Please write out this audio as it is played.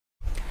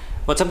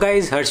What's up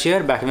guys, Harsh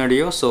here, back in a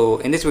video. So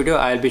in this video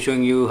I'll be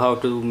showing you how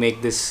to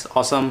make this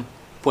awesome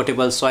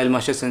portable soil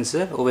moisture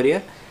sensor over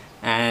here,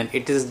 and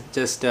it is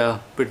just a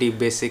pretty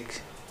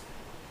basic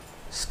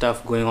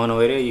stuff going on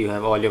over here. You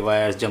have all your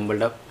wires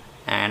jumbled up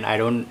and I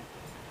don't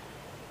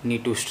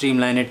need to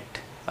streamline it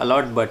a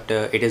lot, but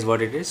it is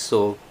what it is.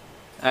 So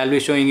I'll be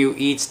showing you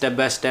each step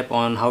by step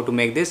on how to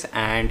make this,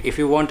 and if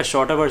you want a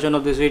shorter version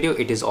of this video,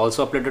 it is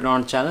also uploaded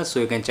on our channel, so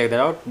you can check that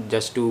out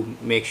just to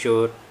make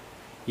sure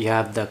you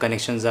have the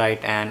connections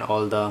right and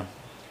all the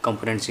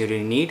components you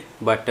really need.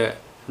 But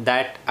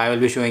that I will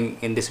be showing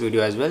in this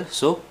video as well.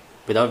 So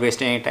without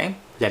wasting any time,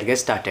 let's get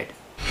started.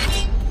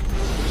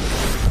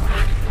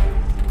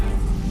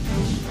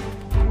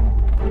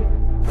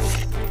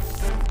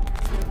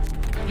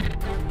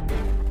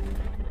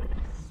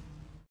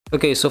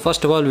 Okay, so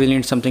first of all we'll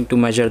need something to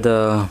measure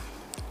the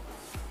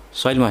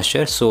soil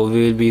moisture. So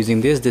we will be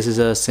using this is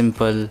a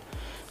simple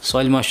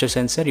soil moisture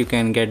sensor. You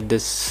can get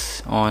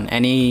this on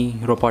any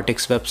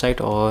robotics website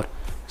or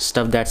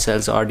stuff that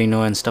sells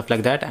Arduino and stuff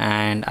like that,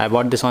 and I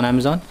bought this on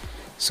Amazon,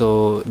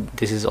 so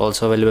this is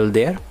also available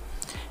there.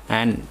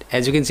 And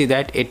as you can see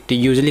that it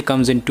usually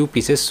comes in two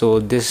pieces.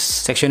 So this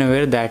section over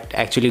here that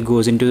actually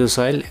goes into the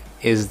soil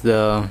is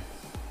the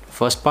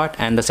first part,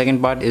 and the second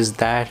part is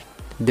that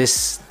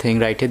this thing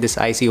right here, this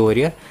IC over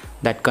here,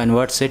 that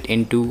converts it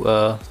into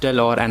a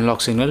digital or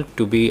analog signal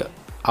to be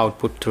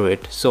output through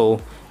it.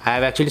 So I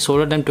have actually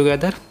soldered them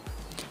together,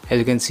 as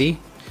you can see.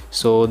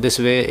 So this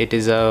way it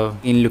is a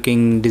in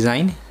looking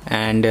design,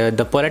 and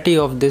the polarity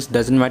of this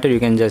doesn't matter. You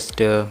can just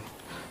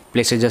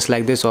place it just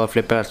like this or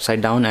flip it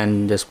upside down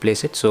and just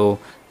place it. So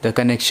the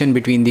connection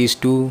between these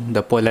two,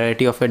 the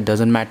polarity of it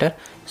doesn't matter,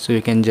 so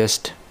you can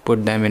just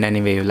put them in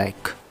any way you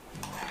like.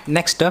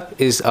 Next up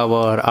is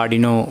our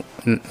Arduino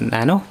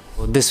Nano.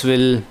 This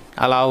will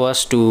allow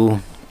us to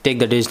take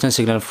the digital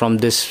signal from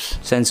this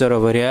sensor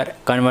over here,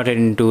 convert it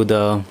into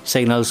the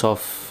signals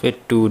of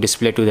it to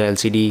display to the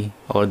LCD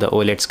or the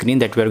OLED screen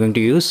that we are going to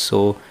use.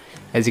 So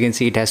as you can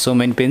see, it has so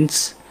many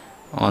pins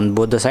on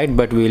both the side,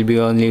 but we will be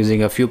only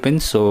using a few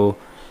pins. So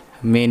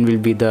main will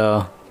be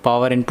the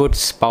power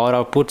inputs, power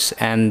outputs,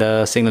 and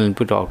the signal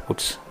input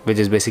outputs, which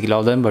is basically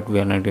all of them, but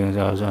we are not doing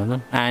all of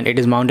them. And it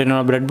is mounted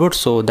on a breadboard,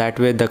 so that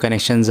way the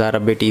connections are a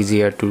bit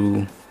easier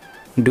to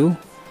do.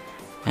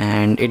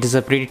 And it is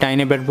a pretty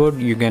tiny breadboard.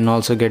 You can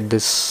also get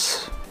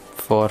this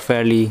for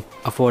fairly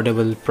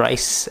affordable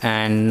price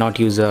and not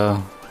use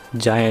a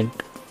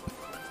giant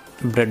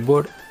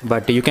breadboard.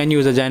 But you can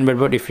use a giant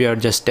breadboard if you are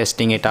just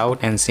testing it out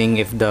and seeing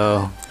if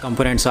the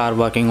components are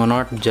working or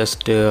not,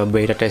 just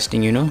beta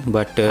testing, you know.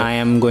 But I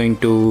am going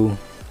to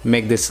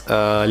make this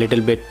a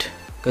little bit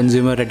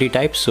consumer ready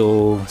type,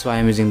 so that's why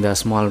I'm using the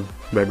small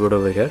breadboard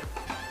over here.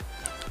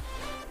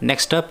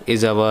 Next up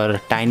is our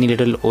tiny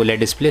little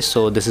OLED display.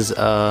 So this is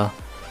a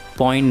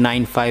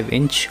 0.95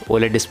 inch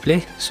OLED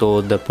display.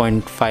 So the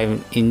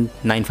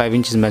 0.95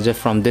 inch is measured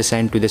from this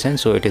end to this end,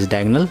 so it is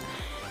diagonal.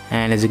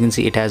 And as you can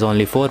see, it has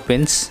only 4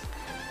 pins,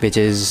 which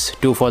is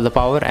 2 for the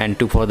power and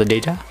 2 for the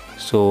data.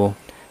 So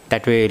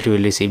that way it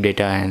will receive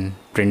data and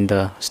print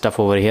the stuff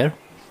over here.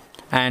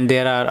 And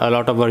there are a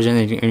lot of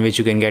versions in which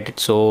you can get it.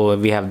 So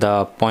we have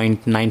the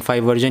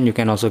 0.95 version. You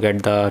can also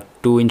get the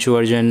 2-inch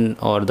version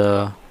or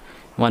the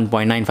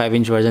 1.95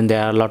 inch version.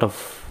 There are a lot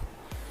of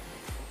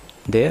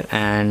there,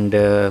 and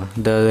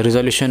the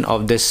resolution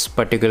of this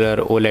particular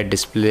OLED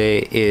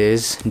display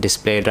is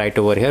displayed right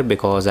over here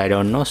because I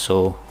don't know,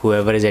 so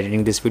whoever is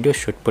editing this video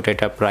should put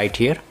it up right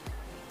here.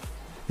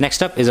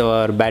 Next up is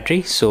our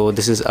battery. So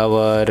this is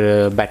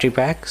our battery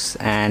packs,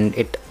 and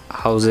it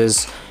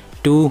houses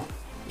two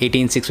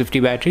 18650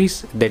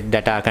 batteries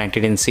that are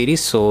connected in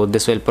series. So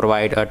this will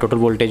provide a total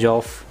voltage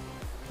of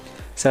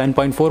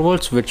 7.4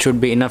 volts, which should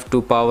be enough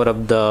to power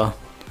up the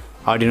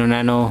Arduino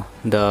Nano,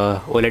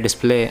 the OLED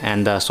display,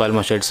 and the soil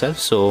moisture itself.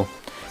 So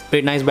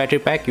pretty nice battery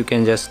pack. You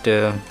can just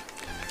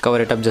cover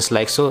it up just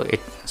like so,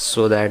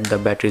 so that the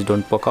batteries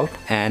don't poke out.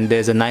 And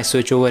there's a nice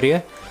switch over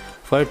here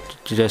for it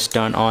to just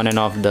turn on and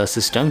off the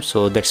system,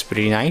 so that's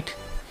pretty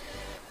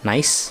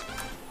nice.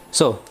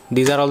 So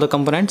these are all the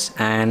components,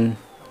 and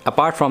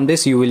apart from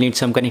this you will need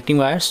some connecting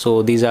wires.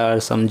 So these are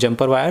some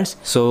jumper wires.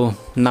 So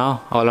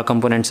now all our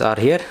components are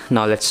here.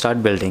 Now let's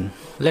start building.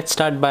 Let's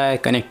start by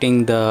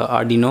connecting the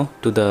Arduino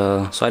to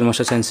the soil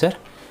moisture sensor.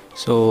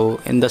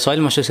 So in the soil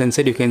moisture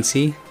sensor, you can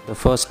see the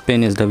first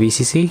pin is the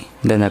VCC,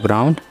 then the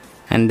ground,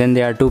 and then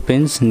there are two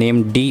pins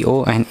named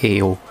DO and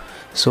AO.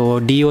 So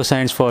DO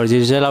stands for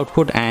digital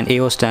output and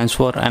AO stands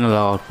for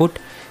analog output.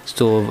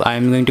 So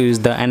I'm going to use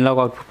the analog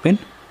output pin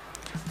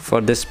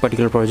for this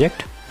particular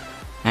project,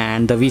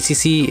 and the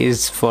VCC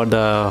is for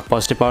the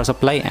positive power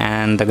supply,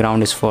 and the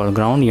ground is for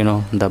ground, you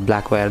know, the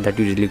black wire that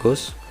usually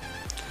goes.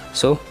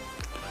 So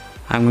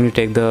I'm going to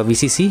take the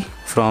VCC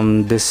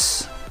from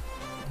this,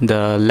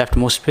 the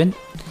leftmost pin,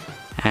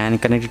 and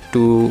connect it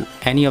to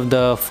any of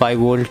the 5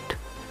 volt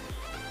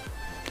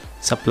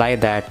supply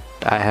that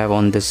I have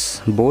on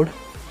this board.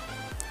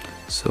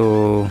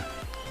 So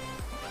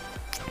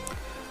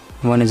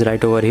one is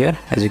right over here.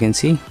 As you can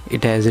see,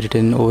 it has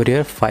written over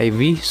here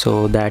 5V,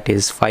 so that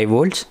is 5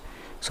 volts.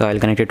 So I'll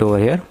connect it over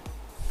here.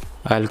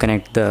 I'll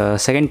connect the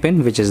second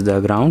pin, which is the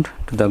ground,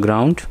 to the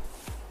ground.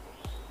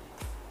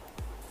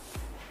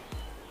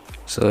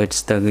 So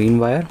it's the green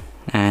wire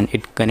and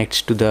it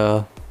connects to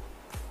the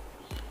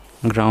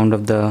ground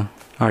of the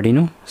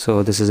Arduino.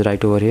 So this is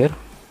right over here,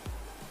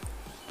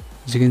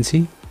 as you can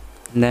see.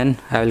 And then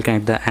I will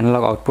connect the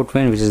analog output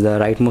pin, which is the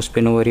rightmost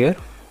pin over here,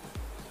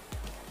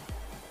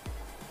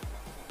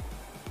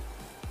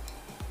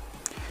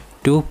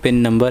 to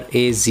pin number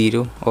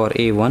A0 or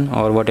A1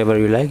 or whatever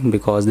you like,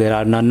 because there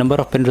are a number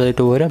of pins right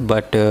over here,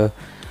 but the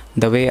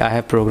way I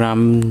have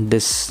programmed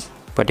this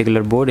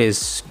particular board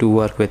is to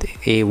work with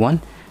A1.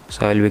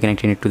 So I will be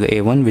connecting it to the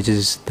A1, which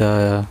is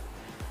the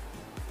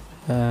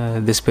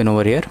this pin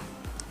over here.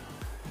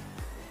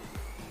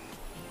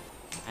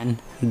 And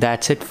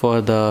that's it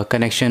for the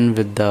connection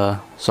with the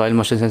soil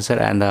moisture sensor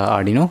and the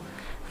Arduino.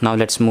 Now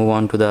let's move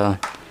on to the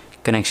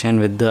connection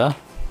with the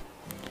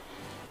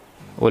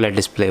OLED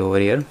display over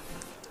here.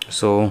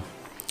 So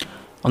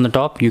on the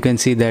top you can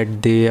see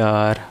that there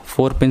are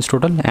 4 pins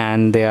total,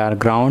 and they are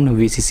ground,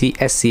 VCC,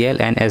 SCL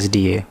and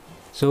SDA.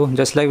 So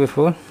just like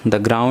before, the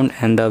ground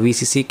and the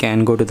VCC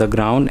can go to the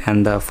ground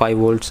and the 5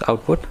 volts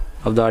output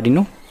of the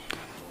Arduino.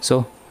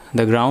 So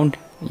the ground,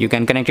 you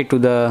can connect it to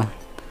the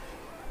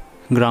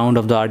ground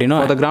of the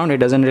Arduino. For the ground, it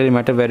doesn't really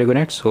matter where you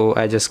connect, so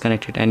I just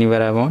connect it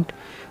anywhere I want.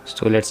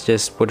 So let's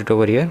just put it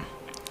over here.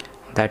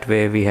 That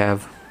way we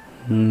have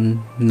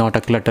not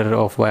a clutter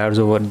of wires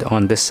over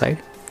on this side.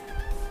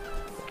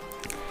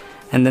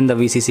 And then the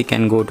VCC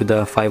can go to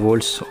the 5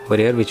 volts over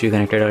here, which we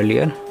connected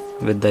earlier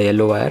with the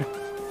yellow wire.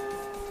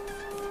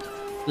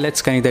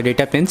 Let's connect the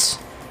data pins.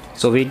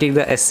 So we take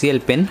the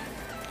SCL pin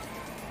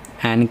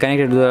and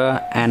connect it to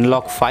the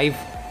analog 5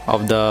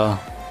 of the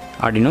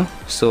Arduino.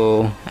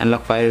 So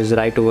analog 5 is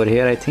right over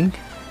here, I think.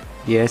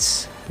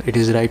 Yes, it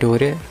is right over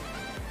here,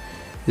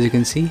 as you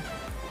can see.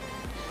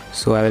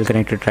 So I will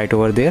connect it right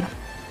over there.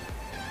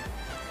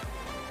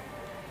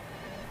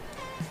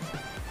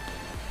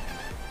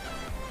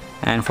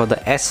 And for the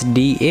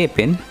SDA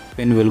pin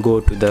will go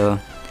to the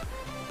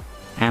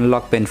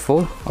analog pin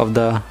 4 of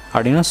the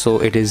Arduino. So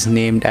it is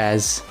named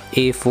as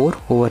A4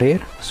 over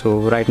here. So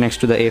right next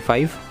to the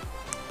A5,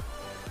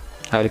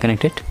 I will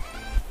connect it.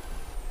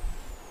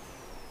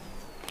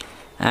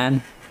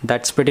 And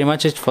that's pretty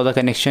much it for the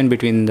connection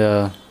between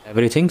the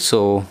everything.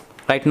 So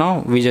right now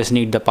we just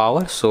need the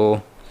power.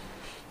 So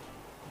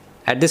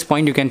at this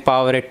point you can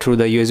power it through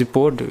the USB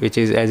port, which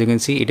is, as you can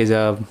see, it is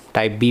a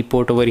type B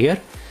port over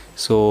here.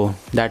 So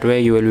that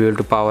way you will be able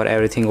to power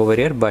everything over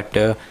here, but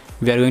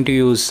we are going to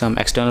use some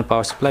external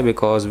power supply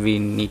because we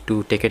need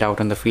to take it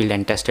out on the field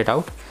and test it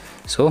out.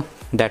 So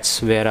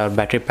that's where our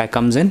battery pack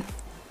comes in.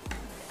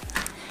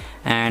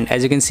 And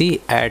as you can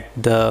see, at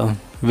the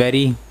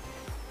very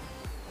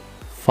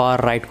far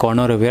right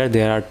corner over here,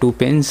 there are 2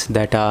 pins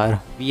that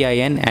are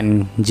VIN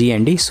and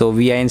GND. So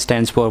VIN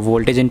stands for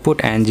voltage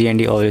input and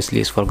GND obviously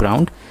is for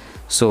ground.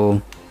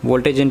 So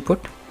voltage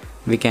input,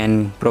 we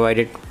can provide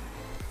it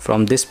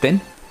from this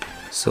pin.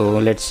 So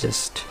let's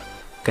just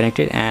connect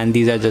it, and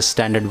these are just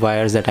standard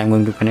wires that I'm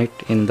going to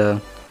connect in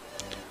the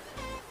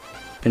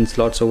pin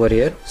slots over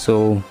here.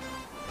 So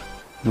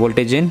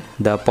voltage in,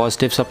 the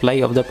positive supply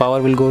of the power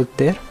will go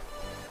there,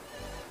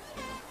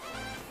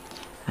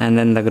 and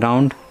then the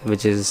ground,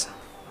 which is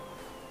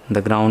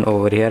the ground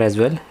over here as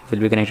well, will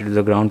be connected to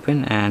the ground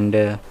pin. And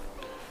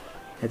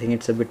I think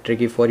it's a bit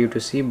tricky for you to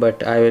see,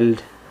 but I will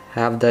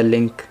have the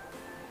link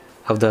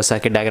of the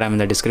circuit diagram in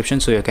the description,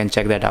 so you can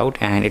check that out.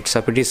 And it's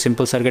a pretty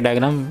simple circuit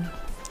diagram,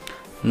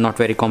 not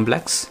very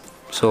complex,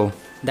 so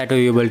that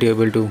way you'll be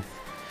able to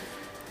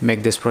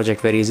make this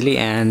project very easily.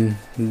 And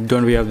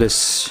don't be of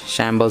this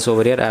shambles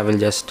over here. I will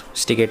just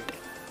stick it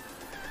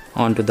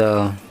onto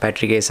the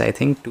battery case, I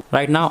think.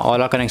 Right now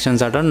all our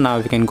connections are done. Now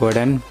we can go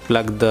ahead and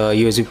plug the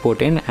USB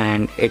port in,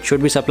 and it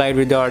should be supplied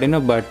with the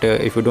Arduino, but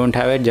if you don't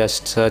have it,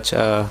 just search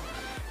a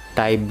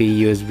type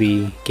B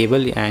USB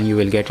cable and you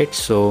will get it.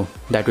 So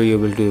that way you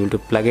will be able to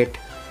plug it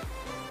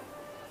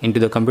into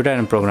the computer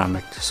and program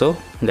it. So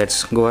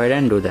let's go ahead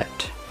and do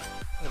that.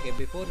 Okay,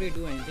 before we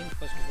do anything,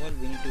 first of all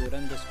we need to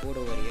run this code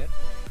over here,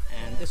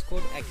 and this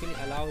code actually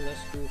allows us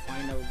to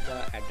find out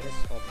the address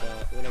of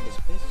the OLED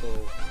display.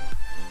 So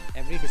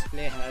every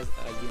display has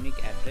a unique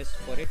address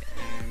for it,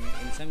 and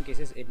in some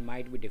cases it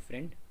might be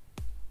different.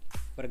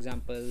 For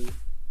example,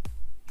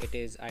 it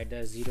is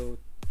either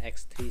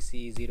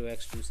 0x3c,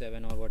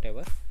 0x27 or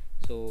whatever.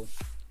 So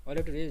all you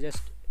have to do is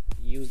just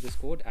use this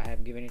code. I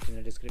have given it in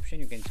the description.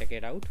 You can check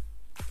it out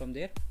from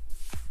there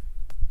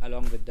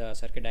along with the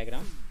circuit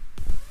diagram.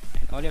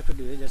 And all you have to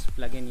do is just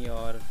plug in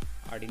your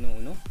Arduino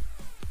Uno,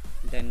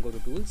 then go to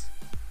tools,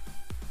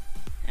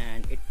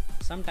 and it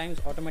sometimes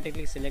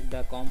automatically select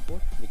the COM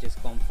port, which is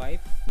COM5,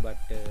 but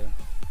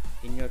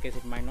in your case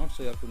it might not,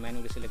 so you have to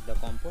manually select the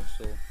COM port.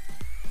 So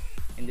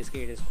in this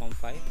case it is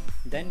COM5.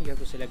 Then you have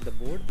to select the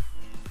board,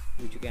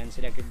 which you can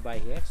select it by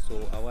here.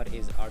 So our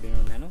is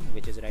Arduino Nano,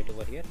 which is right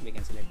over here. We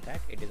can select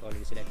that, it is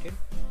already selected.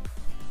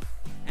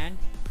 And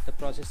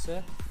the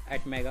processor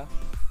at Mega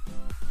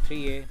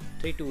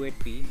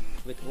 328P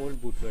with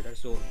old bootloader.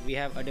 So we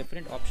have a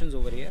different options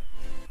over here,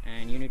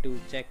 and you need to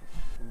check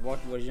what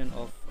version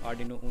of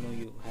Arduino Uno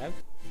you have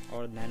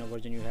or Nano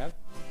version you have.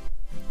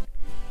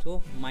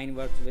 So mine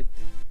works with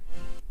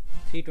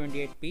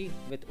 328P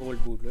with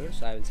old bootloader,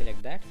 so I will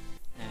select that.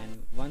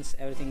 And once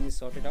everything is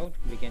sorted out,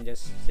 we can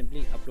just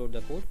simply upload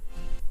the code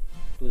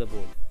to the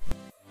board.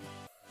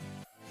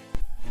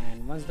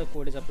 And once the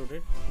code is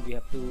uploaded, we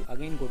have to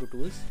again go to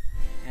tools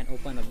and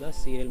open up the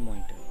serial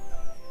monitor.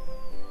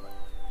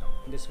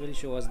 This will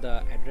show us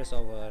the address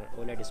of our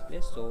OLED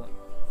display. So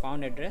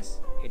found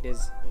address, it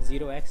is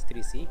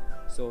 0x3c.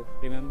 so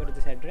remember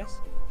this address,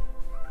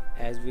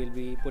 as we will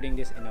be putting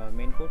this in our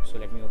main code. So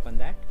let me open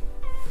that.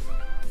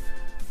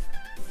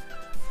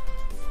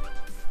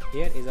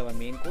 Here is our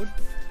main code,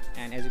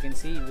 and as you can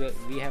see,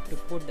 we have to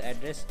put the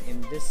address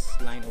in this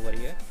line over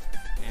here,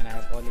 and I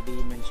have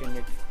already mentioned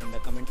it in the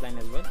comment line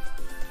as well.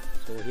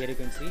 So here you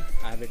can see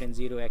I have written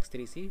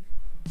 0x3c,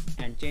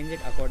 and change it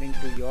according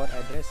to your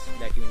address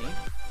that you need.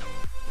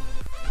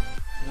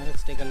 Now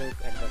let's take a look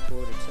at the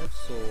code itself.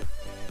 So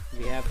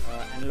we have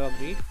analog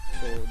read,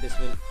 so this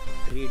will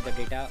read the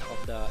data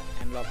of the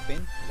analog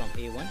pin from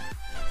A1.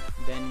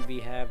 Then we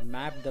have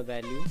mapped the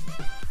value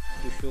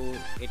to show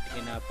it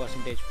in a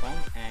percentage form,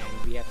 and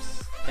we have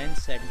then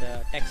set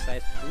the text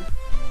size to,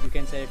 you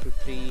can set it to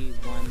 3,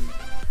 1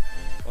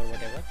 or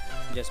whatever,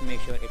 just make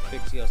sure it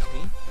fits your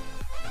screen.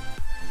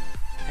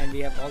 And we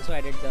have also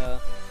added the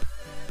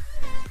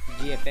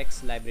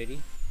GFX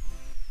library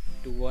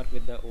to work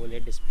with the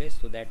OLED display,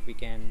 so that we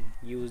can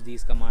use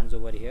these commands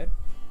over here.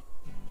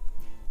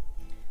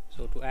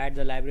 So to add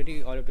the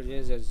library, all you have to do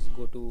is just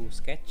go to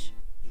Sketch,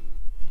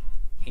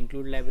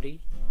 Include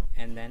Library,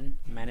 and then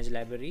Manage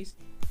Libraries.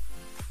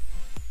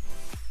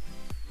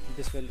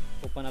 This will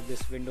open up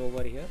this window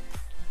over here,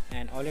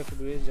 and all you have to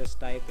do is just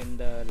type in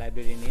the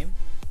library name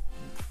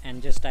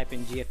and just type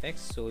in GFX.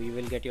 So you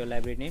will get your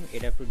library name,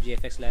 Adaptive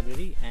GFX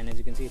library, and as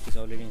you can see, it is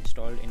already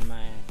installed in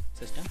my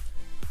system.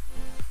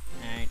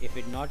 And if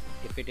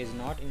it is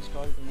not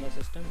installed in your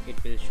system,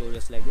 it will show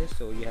just like this.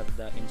 So you have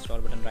the install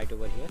button right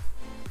over here,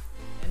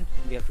 and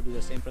we have to do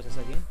the same process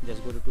again.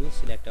 Just go to tools,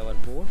 select our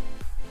board,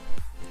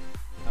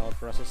 our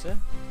processor,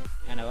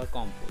 and our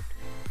COM port.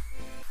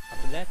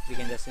 After that, we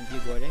can just simply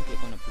go ahead and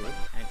click on upload,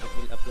 and it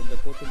will upload the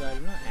code to the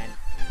Arduino, and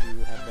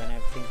you have done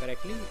everything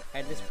correctly.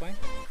 At this point,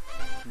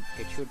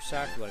 it should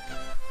start working.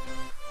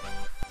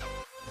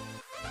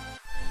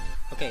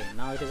 Okay,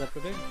 now it is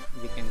uploaded.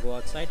 We can go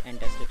outside and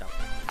test it out.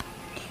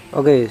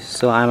 Okay,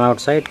 so I'm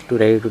outside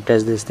ready to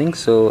test this thing.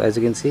 So as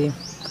you can see,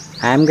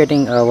 I am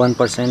getting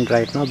 1%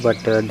 right now, but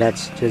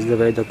that's just the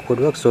way the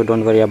code works, so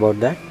don't worry about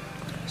that.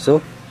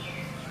 So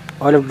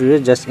all of you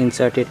just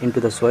insert it into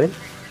the soil,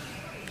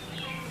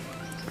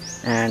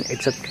 and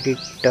it's a pretty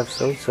tough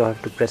soil, so I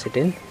have to press it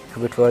in a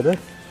bit further.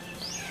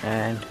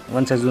 And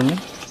once I zoom in,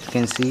 you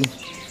can see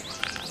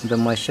the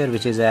moisture,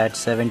 which is at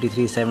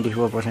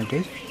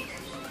 73-74%,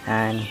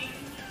 and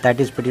that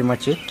is pretty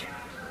much it.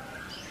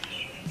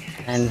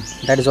 And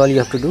that is all you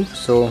have to do.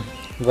 So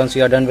once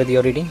you are done with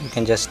your reading, you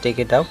can just take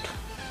it out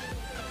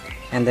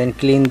and then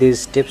clean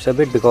these tips a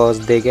bit,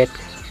 because they get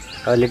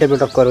a little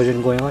bit of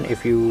corrosion going on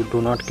if you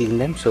do not clean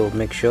them. So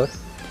make sure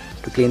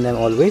to clean them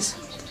always.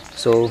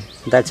 So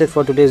that's it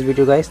for today's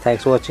video, guys.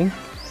 Thanks for watching,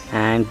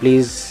 and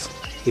please,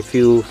 if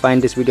you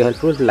find this video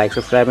helpful, like,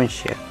 subscribe and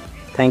share.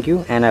 Thank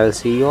you, and I will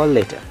see you all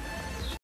later.